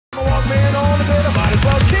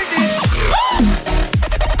What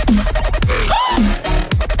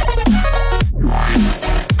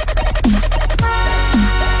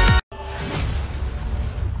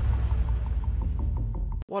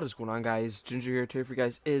is going on, guys? Ginger here. Today for you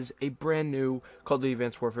guys is a brand new Call of Duty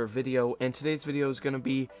Advanced Warfare video, and today's video is going to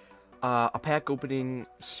be a pack opening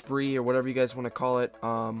spree, or whatever you guys want to call it.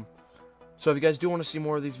 So if you guys do want to see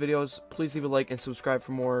more of these videos, please leave a like and subscribe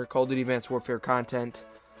for more Call of Duty Advanced Warfare content.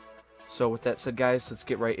 So with that said, guys, let's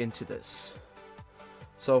get right into this.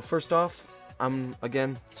 So first off,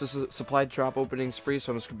 again, this is a supply drop opening spree,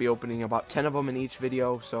 so I'm just going to be opening about 10 of them in each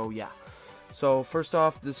video, so yeah. So first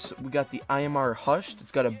off, we got the IMR Hushed.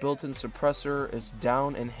 It's got a built-in suppressor. It's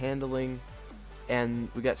down and handling, and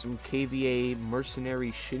we got some KVA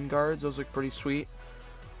Mercenary shin guards. Those look pretty sweet.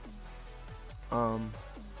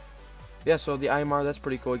 Yeah, so the IMR, that's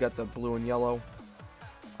pretty cool. We got the blue and yellow.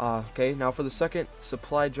 Okay, now for the second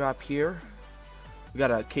supply drop here, we got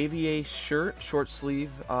a KVA shirt, short sleeve,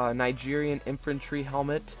 Nigerian infantry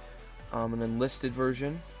helmet, an enlisted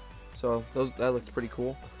version. So that looks pretty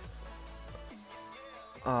cool.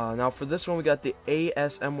 Now for this one, we got the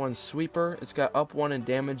ASM1 sweeper. It's got up 1 in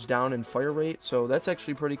damage, down in fire rate, so that's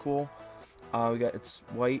actually pretty cool. It's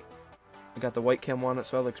white. I got the white cam on it,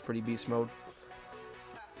 so that looks pretty beast mode.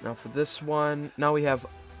 Now for this one, now we have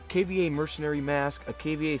KVA mercenary mask, a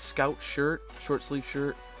KVA scout shirt, short sleeve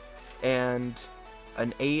shirt, and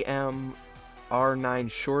an AM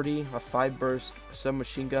R9 shorty, a 5-burst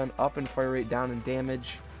submachine gun, up in fire rate, down in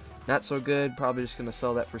damage. Not so good. Probably just gonna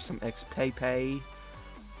sell that for some XP.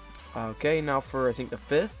 Okay, now for, I think, the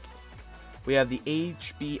fifth, we have the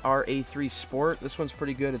HBRA3 Sport. This one's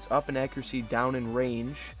pretty good. It's up in accuracy, down in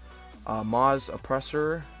range. Moz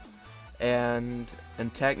Oppressor, and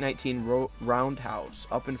TAC 19 Roundhouse.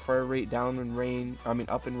 Up in fire rate, down in range,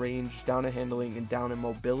 up in range, down in handling, and down in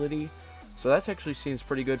mobility. So that actually seems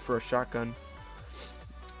pretty good for a shotgun.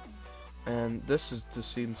 And this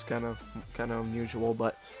just seems kind of unusual,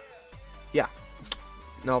 but yeah.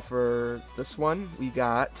 Now for this one, we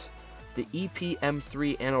got the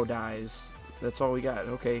EPM3 anodized. That's all we got.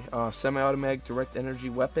 Okay, semi-automatic direct energy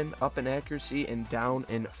weapon, up in accuracy and down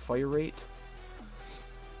in fire rate.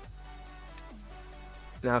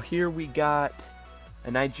 Now here we got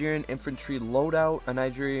a Nigerian infantry loadout, a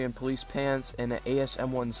Nigerian police pants, and an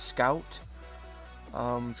ASM1 scout.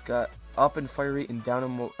 It's got up in fire rate and down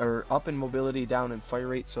in up in mobility, down in fire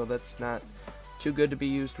rate. So that's not too good to be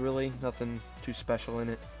used, really. Nothing too special in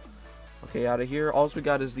it. Okay, out of here, all we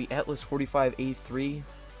got is the Atlas 45A3.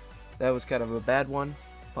 That was kind of a bad one,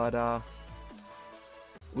 but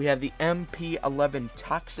we have the MP11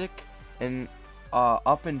 Toxic, and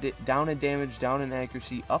up and down in damage, down in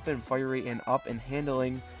accuracy, up in fire rate, and up in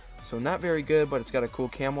handling. So not very good, but it's got a cool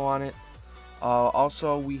camo on it.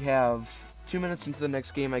 Also, we have 2 minutes into the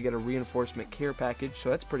next game, I get a reinforcement care package,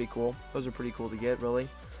 so that's pretty cool. Those are pretty cool to get, really.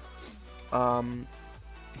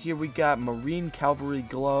 Here we got Marine Cavalry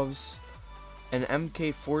gloves, an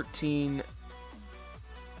MK14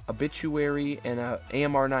 obituary, and a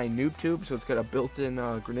AMR9 noob tube. So it's got a built-in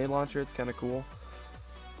grenade launcher. It's kind of cool.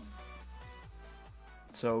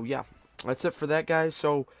 So yeah, that's it for that, guys.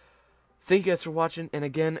 So thank you guys for watching. And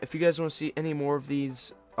again, if you guys want to see any more of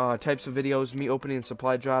these types of videos, me opening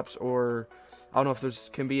supply drops, or I don't know if there's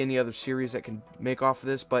can be any other series that can make off of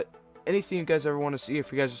this, but anything you guys ever want to see,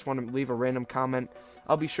 if you guys just want to leave a random comment,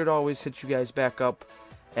 I'll be sure to always hit you guys back up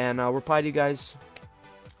and reply to you guys.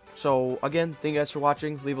 So again, thank you guys for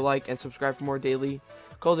watching. Leave a like and subscribe for more daily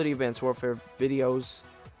Call of Duty Advanced Warfare videos.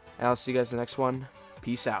 And I'll see you guys in the next one.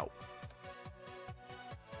 Peace out.